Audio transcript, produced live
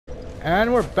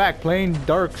And we're back playing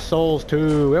Dark Souls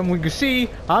 2, and we can see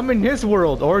I'm in his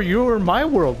world, or you're in my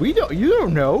world. You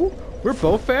don't know. We're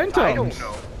both phantoms. I don't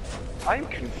know. I'm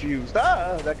confused.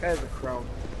 Ah, that guy has a crown.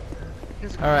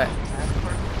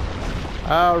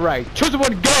 All right. Chosen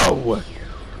one, go.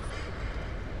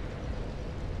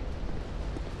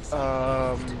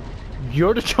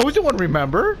 You're the chosen one,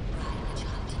 remember?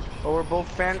 Oh, we're both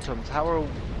phantoms. How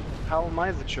am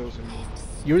I the chosen one?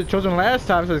 You were the chosen last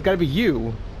time, so it's gotta be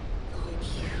you.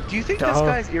 Do you think this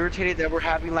guy's irritated that we're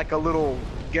having like a little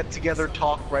get-together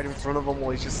talk right in front of him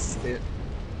while he's just sitting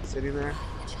there?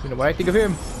 You know what I think of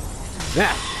him?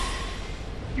 That.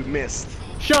 You missed.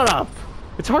 Shut up.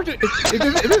 It's hard to. It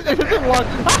doesn't want.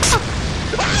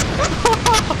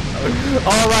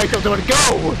 All right, chosen one,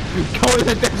 go. Go to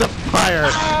the depths of fire.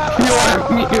 You are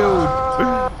immune.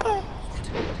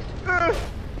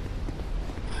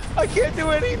 I can't do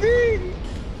anything.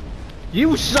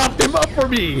 You sopped him up for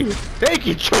me! Thank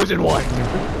you, chosen one!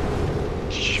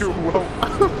 You're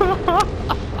welcome.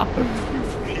 You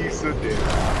piece of dick.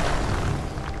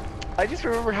 I just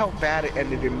remember how bad it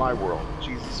ended in my world.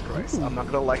 Jesus Christ. I'm not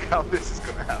gonna like how this is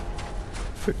gonna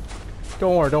happen.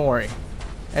 Don't worry.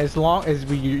 As long as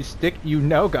we stick, you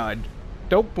know, God.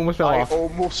 Dope, almost fell off. I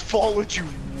almost followed you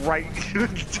right into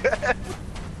death.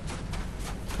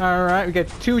 Alright, we got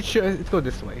two let's go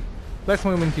this way. Let's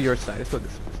move into your side. Let's go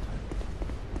this way.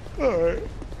 Alright.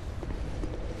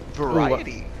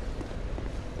 Variety.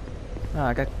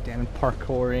 Ah, god damn it,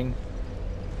 parkouring.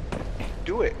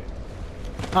 Do it.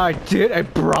 I did, I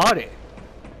brought it.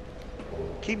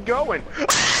 Keep going.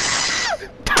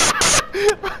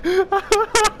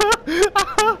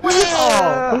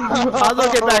 Oh! How do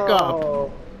I get back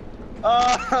up?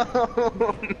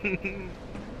 Oh.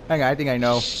 Hang on, I think I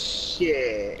know.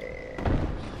 Shit.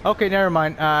 Okay, never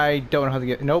mind. I don't know how to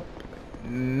get. Nope.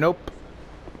 Nope.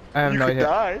 I have no idea.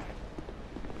 Die.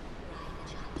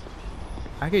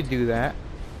 I could do that.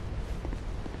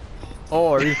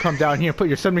 Or you come down here and put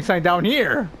your summoning sign down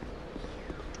here.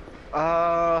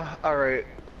 Alright.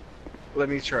 Let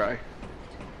me try.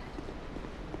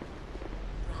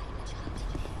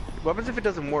 What happens if it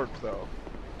doesn't work, though?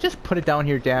 Just put it down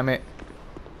here, damn it.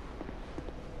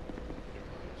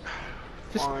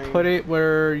 Just Fine. put it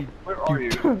where. Where are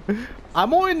you?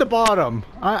 I'm more in the bottom.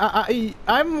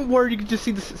 I'm where you can just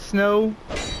see the snow.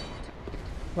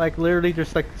 Like literally,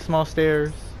 just like small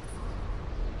stairs.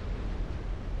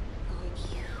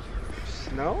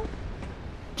 Snow?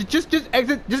 Just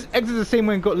exit the same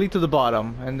way and go lead to the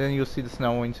bottom, and then you'll see the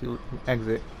snow once you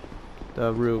exit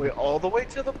the roof. Wait, all the way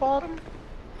to the bottom?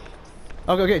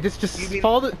 Okay, just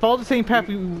follow the same path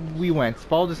we went.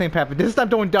 Follow the same path, but this time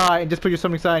don't die and just put your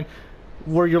summoning sign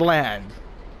where you land.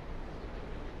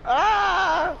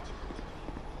 Ah!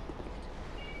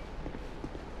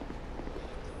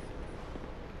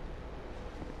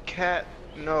 Cat,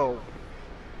 no.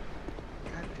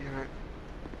 God damn it.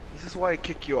 This is why I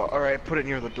kick you out. Alright, put it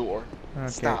near the door. Okay.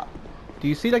 Stop. Do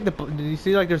you see like do you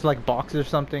see like there's like boxes or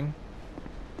something?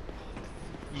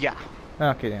 Yeah.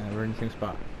 Okay, yeah, we're in the same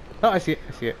spot. Oh, I see it.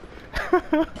 I see it.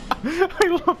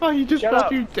 I love how you just Shut felt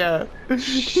up. your death.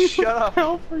 Shut up.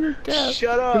 Fell for your death.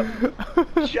 Shut up.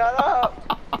 Shut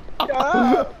up. Shut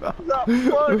up. It's not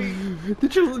funny.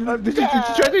 Did you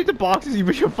try to eat the boxes? You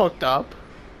fucked up.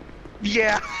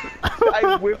 Yeah.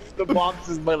 I whiffed the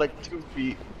boxes by like 2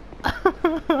 feet.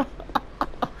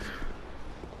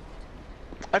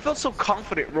 I felt so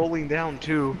confident rolling down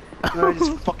too. And then I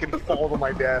just fucking fall to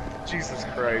my death. Jesus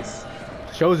Christ.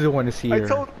 Chosen one is here.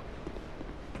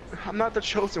 I'm not the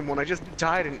chosen one. I just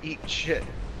died and eat shit.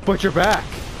 But you're back.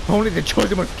 Only the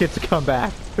chosen one gets to come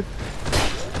back.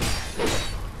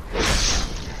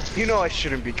 You know I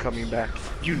shouldn't be coming back.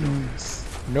 You know this.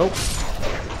 Nope.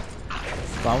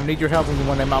 I don't need your help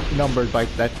when I'm outnumbered by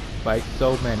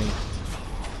so many.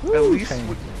 At least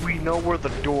we know where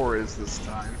the door is this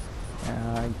time.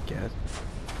 I guess.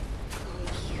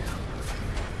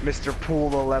 Mr.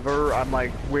 Pull the lever. I'm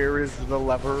like, where is the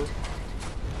lever?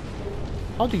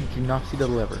 How did you not see the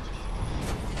lever?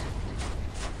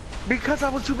 Because I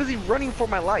was too busy running for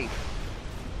my life.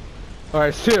 Alright,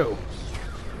 it's 2.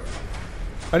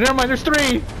 Oh, never mind, there's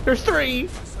 3! There's 3!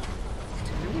 What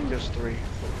do you mean there's 3?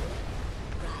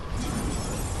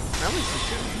 I only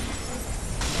see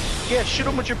 2. Yeah, shoot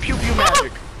him with your pew pew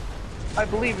magic. I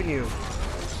believe in you.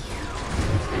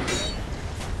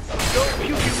 Go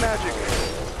pew pew magic.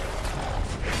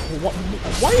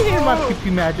 Why are you hitting my pew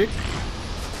pew magic?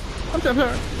 I'm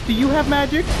sorry. Do you have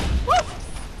magic?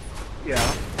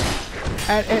 Yeah.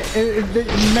 And it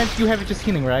meant you have it just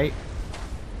healing, right?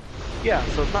 Yeah,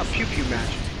 so it's not pew pew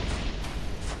magic.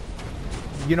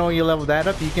 You know, when you level that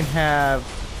up, you can have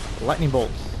Lightning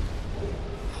bolts.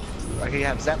 I can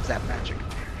have zap zap magic.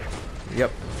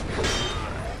 Yep.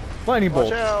 Lightning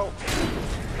bolts. Watch out!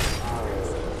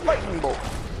 Lightning bolt!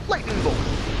 Lightning bolt!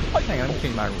 Lightning Hang on, let me bolt.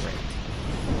 change my ring.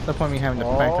 No point in me having the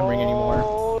phantom ring anymore.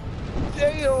 Oh,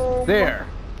 damn! There!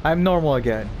 I'm normal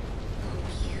again.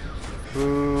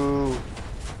 Boo.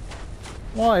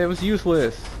 Why? It was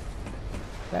useless.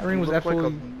 That ring was You look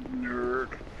absolutely... like a nerd.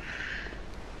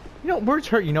 You know, words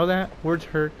hurt, you know that? Words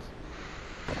hurt.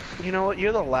 You know what?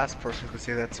 You're the last person who could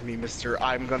say that to me, mister.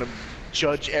 I'm gonna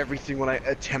judge everything when I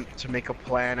attempt to make a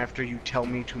plan after you tell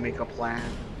me to make a plan.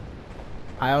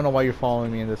 I don't know why you're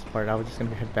following me in this part. I was just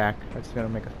gonna head back. I was just gonna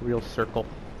make a real circle.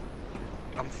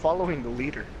 I'm following the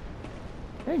leader.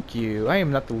 Thank you. I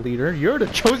am not the leader. You're the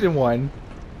chosen one.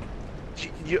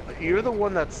 You're the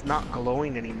one that's not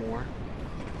glowing anymore.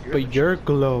 But you're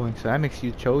glowing, so that makes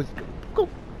you chosen. Go.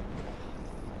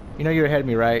 You know you're ahead of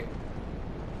me, right?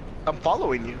 I'm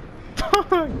following you.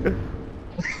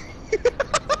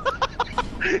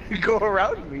 Go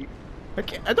around me. I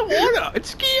can't. I don't wanna. It's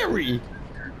scary.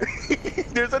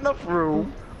 There's enough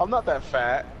room. I'm not that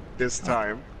fat this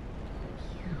time.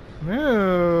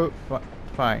 No.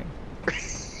 Fine.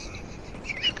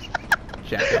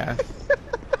 Jackass.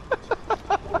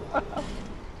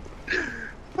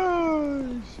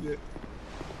 Oh shit.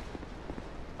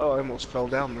 Oh, I almost fell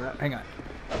down that. Hang on.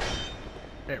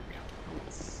 There we go.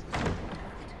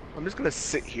 I'm just gonna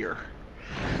sit here.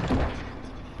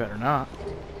 Better not.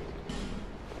 What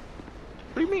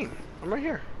do you mean? I'm right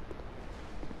here.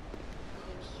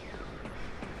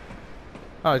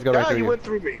 Oh, he's got right Yeah, through you you. went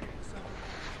through me.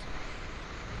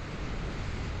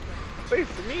 Wait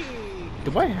for me.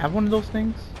 Do I have one of those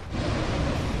things?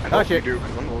 I know Oh, you shit. do,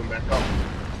 because I'm going back up.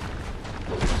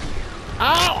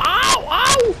 Ow! Ow!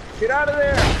 Ow! Get out of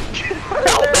there! Get out of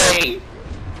Help there! me!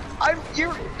 I'm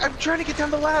trying to get down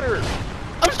the ladder!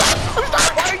 I'm stuck! I'm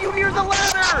stuck! Why are you near the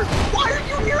ladder? Why are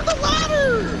you near the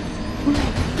ladder?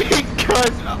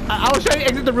 Because I was trying to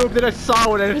exit the room, then I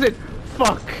saw it and I said,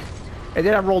 fuck. And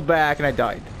then I rolled back and I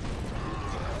died.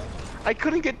 I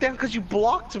couldn't get down because you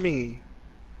blocked me.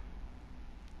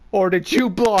 Or did you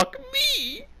block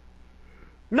me?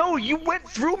 No, you went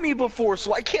through me before,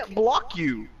 so I can't block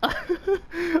you.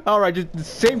 Alright, just the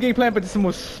same game plan, but this one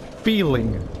was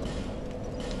feeling.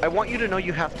 I want you to know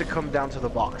you have to come down to the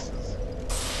boxes.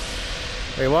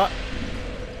 Wait, what?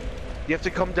 You have to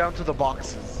come down to the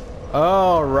boxes.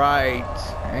 Alright.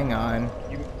 Hang on.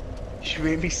 You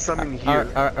made me summon here.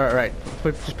 Alright.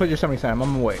 Just put your summoning sign. I'm on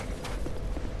my way.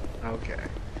 Okay.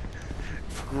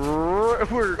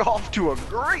 We're off to a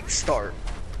great start.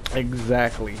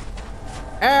 Exactly.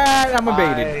 And I'm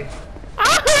evaded.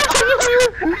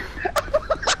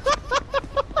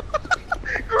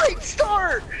 Great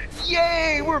start!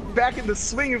 Yay! We're back in the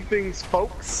swing of things,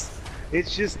 folks.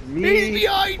 It's just me. He's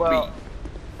behind me.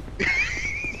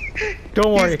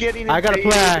 Don't worry. getting I got a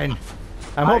invaded. plan.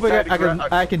 I'm hoping tried to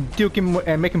I can duke him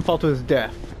and make him fall to his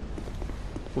death.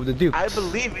 With the duke. I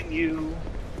believe in you.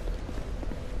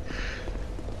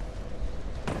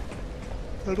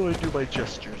 How do I do my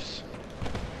gestures?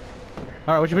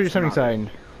 Alright, what'd you put your summoning sign?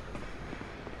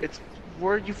 It's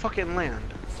where you fucking land.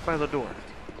 It's by the door.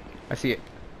 I see it.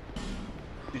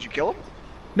 Did you kill him?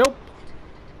 Nope.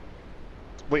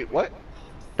 Wait, what?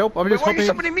 Nope. I'm Wait, just why are you hoping.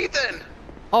 summoning me then?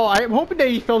 Oh, I'm hoping that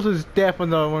he fell to his death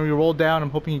when we rolled down. I'm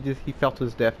hoping he fell to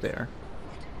his death there.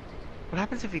 What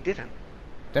happens if he didn't?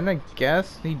 Then I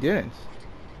guess he didn't.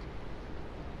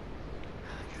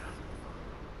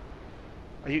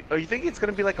 Are you thinking it's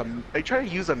gonna be like a? Are you trying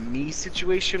to use a me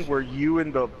situation where you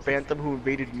and the Phantom who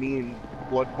invaded me in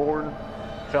Bloodborne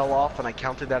fell off, and I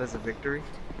counted that as a victory?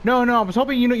 No, I was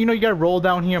hoping you gotta roll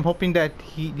down here. I'm hoping that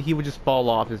he would just fall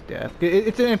off his death.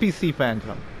 It's an NPC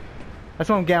phantom. That's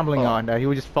what I'm gambling on. That he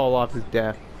would just fall off his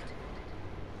death.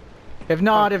 If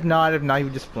not, he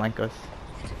would just flank us.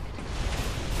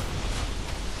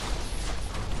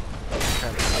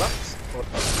 Kind of sucks.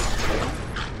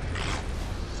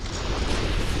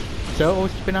 So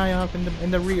always keep an eye out in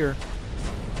the rear,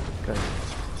 because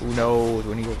who knows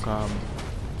when he will come.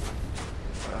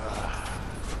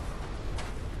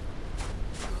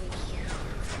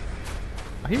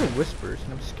 I hear whispers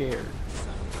and I'm scared.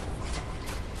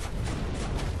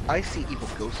 I see evil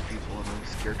ghost people and I'm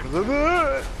scared because of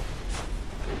that.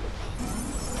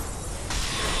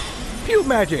 Pew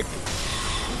magic!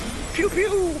 Pew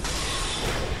pew!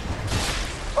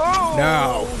 Oh!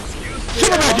 No! Excuse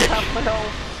me, I lost half my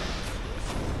health.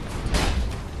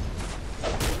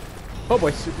 Oh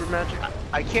boy. Super magic.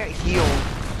 I can't heal.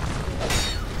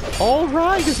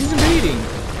 Alright, because he's invading.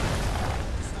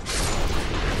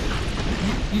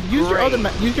 Use your Great.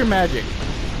 use your magic.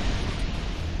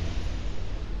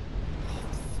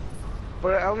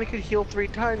 But I only could heal 3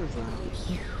 times then.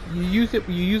 You use it.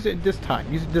 You use it this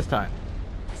time. Use it this time.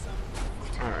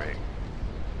 All right.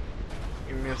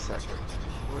 Give me a second.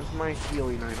 Where's my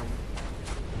healing item?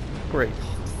 Great.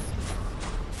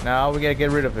 Now we gotta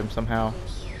get rid of him somehow.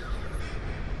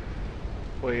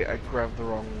 Wait, I grabbed the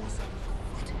wrong one.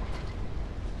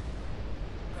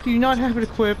 Do you not have it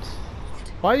equipped?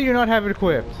 Why do you not have it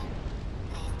equipped?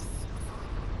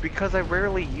 Because I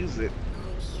rarely use it.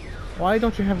 Why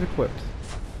don't you have it equipped?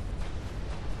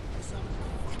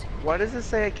 Why does it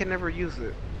say I can never use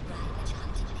it?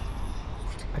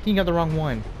 I think you got the wrong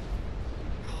one.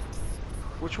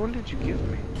 Which one did you give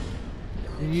me?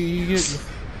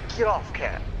 Get off,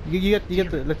 cat. You get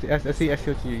the. Let's see what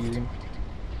you're using.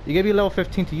 You gotta be level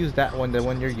 15 to use that one. The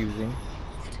one you're using.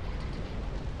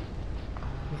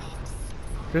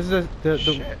 There's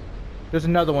there's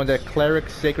another one. That cleric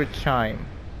sacred chime.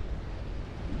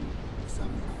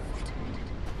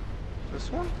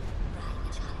 This one?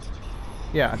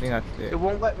 Yeah, I think that's it. It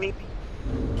won't let me.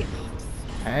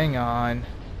 Hang on.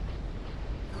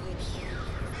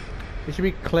 It should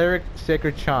be cleric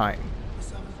sacred chime.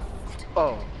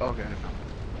 Oh, okay.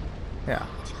 Yeah.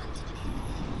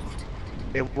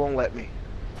 It won't let me.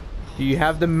 Do you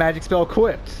have the magic spell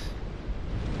equipped?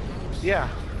 Yeah,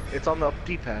 it's on the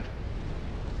D-pad.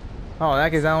 Oh, in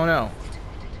that case, I don't know.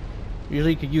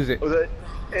 Usually you could use it.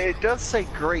 It does say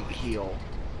great heal.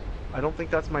 I don't think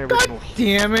that's my original God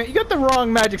heal. damn it! You got the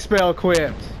wrong magic spell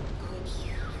equipped.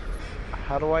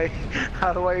 How do I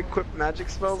equip magic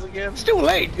spells again? It's too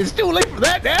late. It's too late for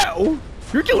that now.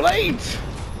 You're too late.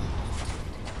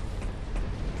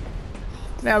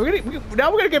 Now we're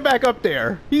gonna get back up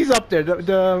there. He's up there.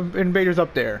 The invader's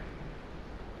up there.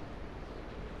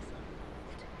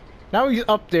 Now he's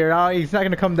up there. Now he's not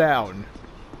gonna come down.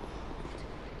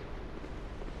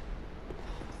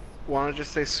 Wanna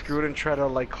just say screw it and try to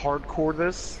like hardcore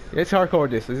this? It's hardcore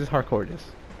this. This is hardcore this.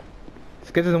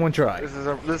 Let's get this in one try.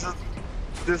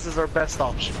 This is our best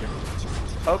option.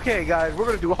 Okay, guys, we're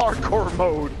gonna do hardcore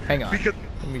mode. Hang on. Because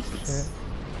Let me check.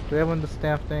 Do I have one of the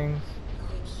staff things?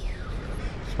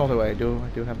 Smelter away. I do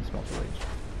have the smelter rage.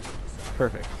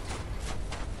 Perfect.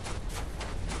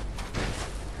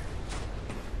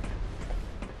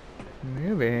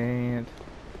 Move it.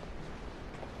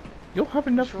 You don't have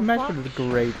enough magic for the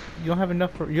great. You don't have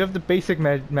enough for. You have the basic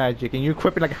magic, and you're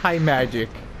equipping like high magic.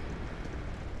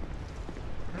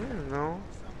 I don't know.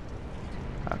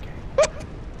 Okay.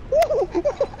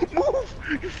 Move!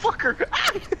 You fucker!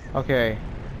 Okay.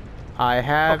 I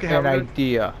have Okay, an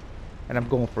idea, and I'm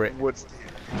going for it. What's?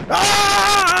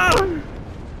 Ah!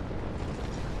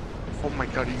 Oh my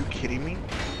god, are you kidding me?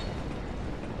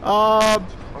 I'm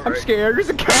Alright. scared. There's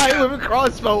a guy with a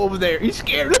crossbow over there. He's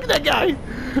scared. Look at that guy.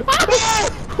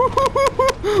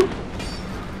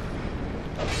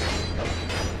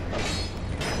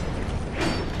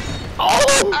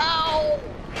 Oh! Ow!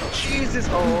 Jesus!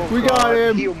 Oh, We got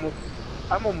him.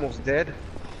 I'm almost dead.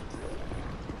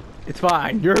 It's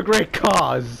fine. You're a great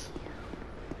cause.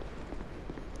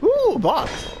 Ooh,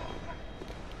 box.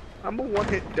 I'm a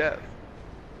one-hit death.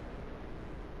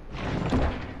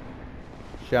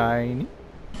 Shiny.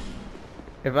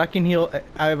 If I can heal,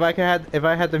 if I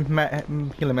had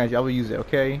the healing magic, I would use it.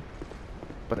 Okay,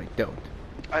 but I don't.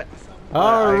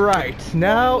 All right,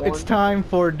 now it's time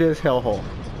for this hellhole.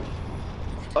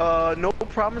 No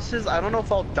promises. I don't know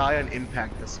if I'll die on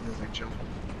impact as soon as I jump.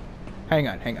 Hang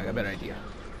on, I got a better idea.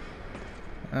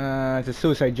 It's a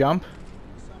suicide jump.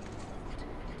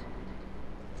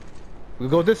 We'll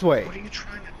go this way. What are you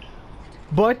trying to do?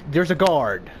 But there's a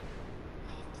guard.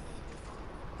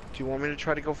 Do you want me to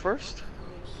try to go first?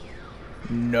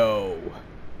 No.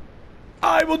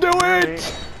 I will do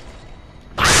it!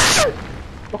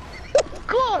 Oh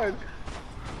god!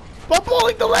 I'm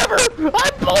pulling the lever!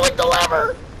 I'm pulling the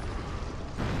lever!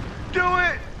 Do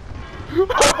it!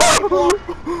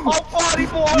 I'll body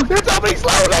block! It's opening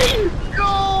slowly!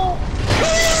 Go!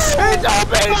 It's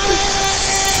open!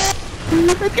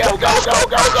 Go, go, go,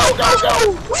 go, go, go, go!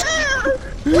 Where?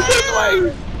 This way!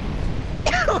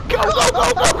 Go, go, go,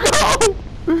 go,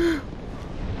 go!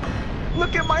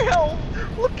 Look at my health!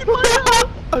 Look at my health!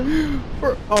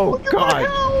 Oh Look at my god!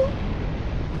 health!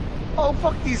 Oh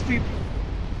fuck these people!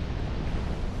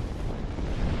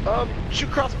 Shoot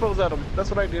crossbows at them. That's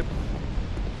what I did.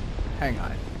 Hang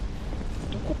on.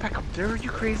 Don't go back up there. Are you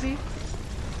crazy?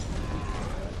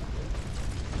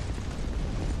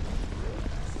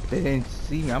 They didn't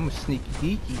see me. I'm a sneaky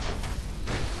deaky.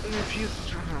 If you...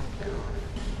 Oh god.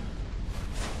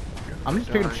 I'm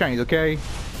just picking up shinies, okay?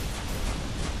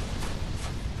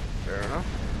 Fair enough.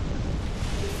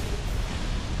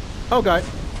 Oh god,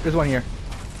 there's one here.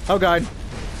 Oh god.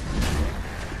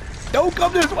 Don't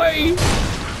come this way!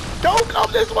 Don't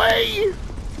come this way!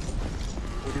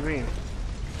 What do you mean?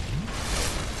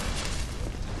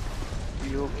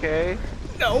 You okay?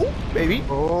 No, baby.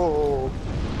 Oh.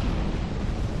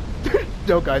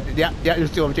 No, guys. Yeah, you're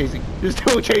still chasing. You're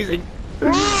still chasing.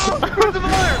 Run through the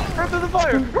fire! Run through the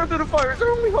fire! Run through the fire! It's our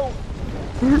only hope!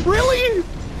 Really?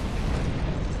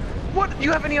 What?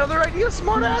 You have any other ideas,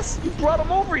 smartass? You brought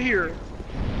him over here!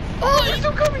 Oh, he's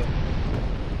still coming!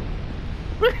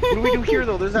 What do we do here,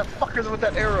 though? There's that fucker with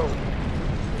that arrow.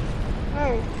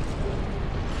 Oh.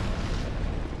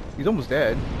 He's almost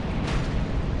dead.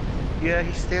 Yeah,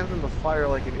 he stands in the fire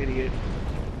like an idiot.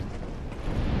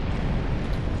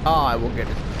 Ah, I will get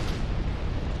it.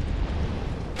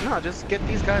 No, just get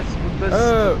these guys with this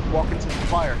to walk into the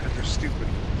fire because they're stupid.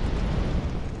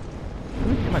 Let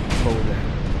me get my bow there.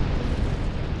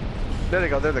 There they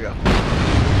go, there they go.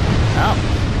 Ow.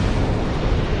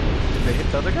 Did they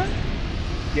hit the other guy?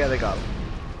 Yeah, they got him.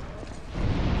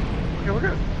 Okay, we're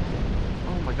good.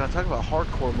 Oh my god, talk about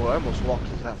hardcore mode. I almost walked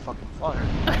into that fucking fire.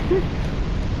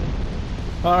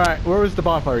 Alright, where was the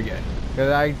bonfire again?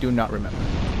 Because I do not remember.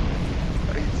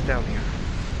 It's down here.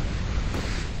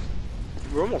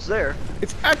 We're almost there.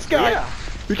 It's X guy! Yeah.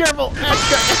 Be careful! X guy!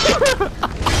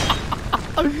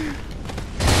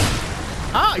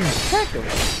 Ah, you sack of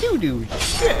doo-doo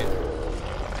shit!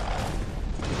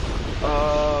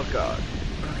 Oh god.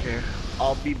 Okay,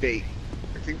 I'll be bait.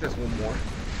 I think there's one more.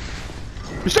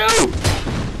 Shoot!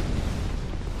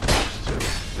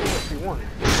 There's two. One.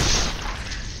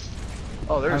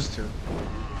 Oh, there's two.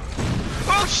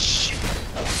 Oh shit!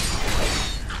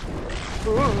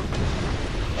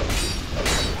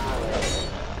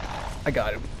 I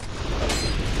got him.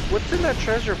 What's in that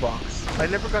treasure box? I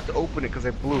never got to open it because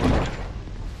I blew it.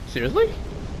 Seriously?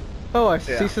 Oh, I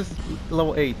see. Yeah. This is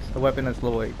level 8. A weapon that's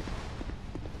level 8.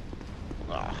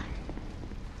 Ah.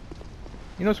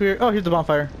 You know what's weird? Oh, here's the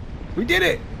bonfire. We did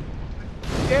it!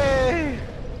 Yay!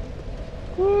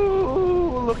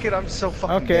 Woo! Look at I'm so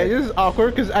fucking Okay, dead. this is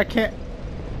awkward because I can't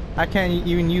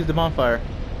even use the bonfire.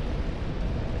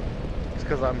 It's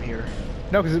because I'm here.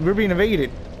 No, because we're being evaded.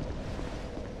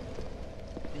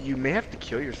 You may have to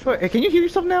kill yourself. Wait, can you hear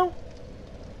yourself now?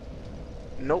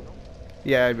 Nope.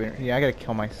 Yeah, I gotta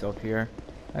kill myself here.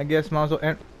 I guess might as well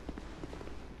end.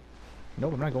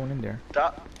 Nope, I'm not going in there.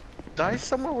 Die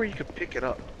somewhere where you could pick it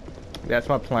up. That's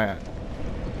my plan.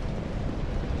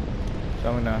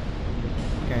 So I'm gonna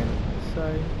scan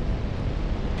inside.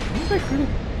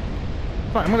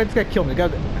 Fine, I'm gonna let this guy kill me. Oh,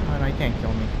 no, he can't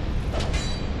kill me.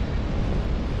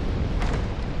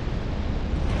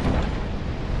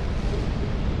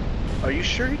 Are you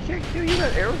sure he can't kill you?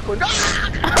 That arrow's going.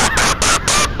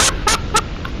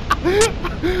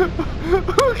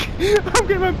 Okay, I'm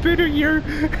getting my bitter ear.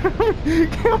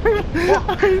 Kill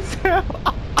myself.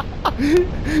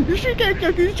 You should get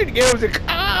killed. You should get. I was like,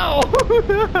 ow.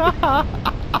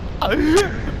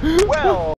 Well.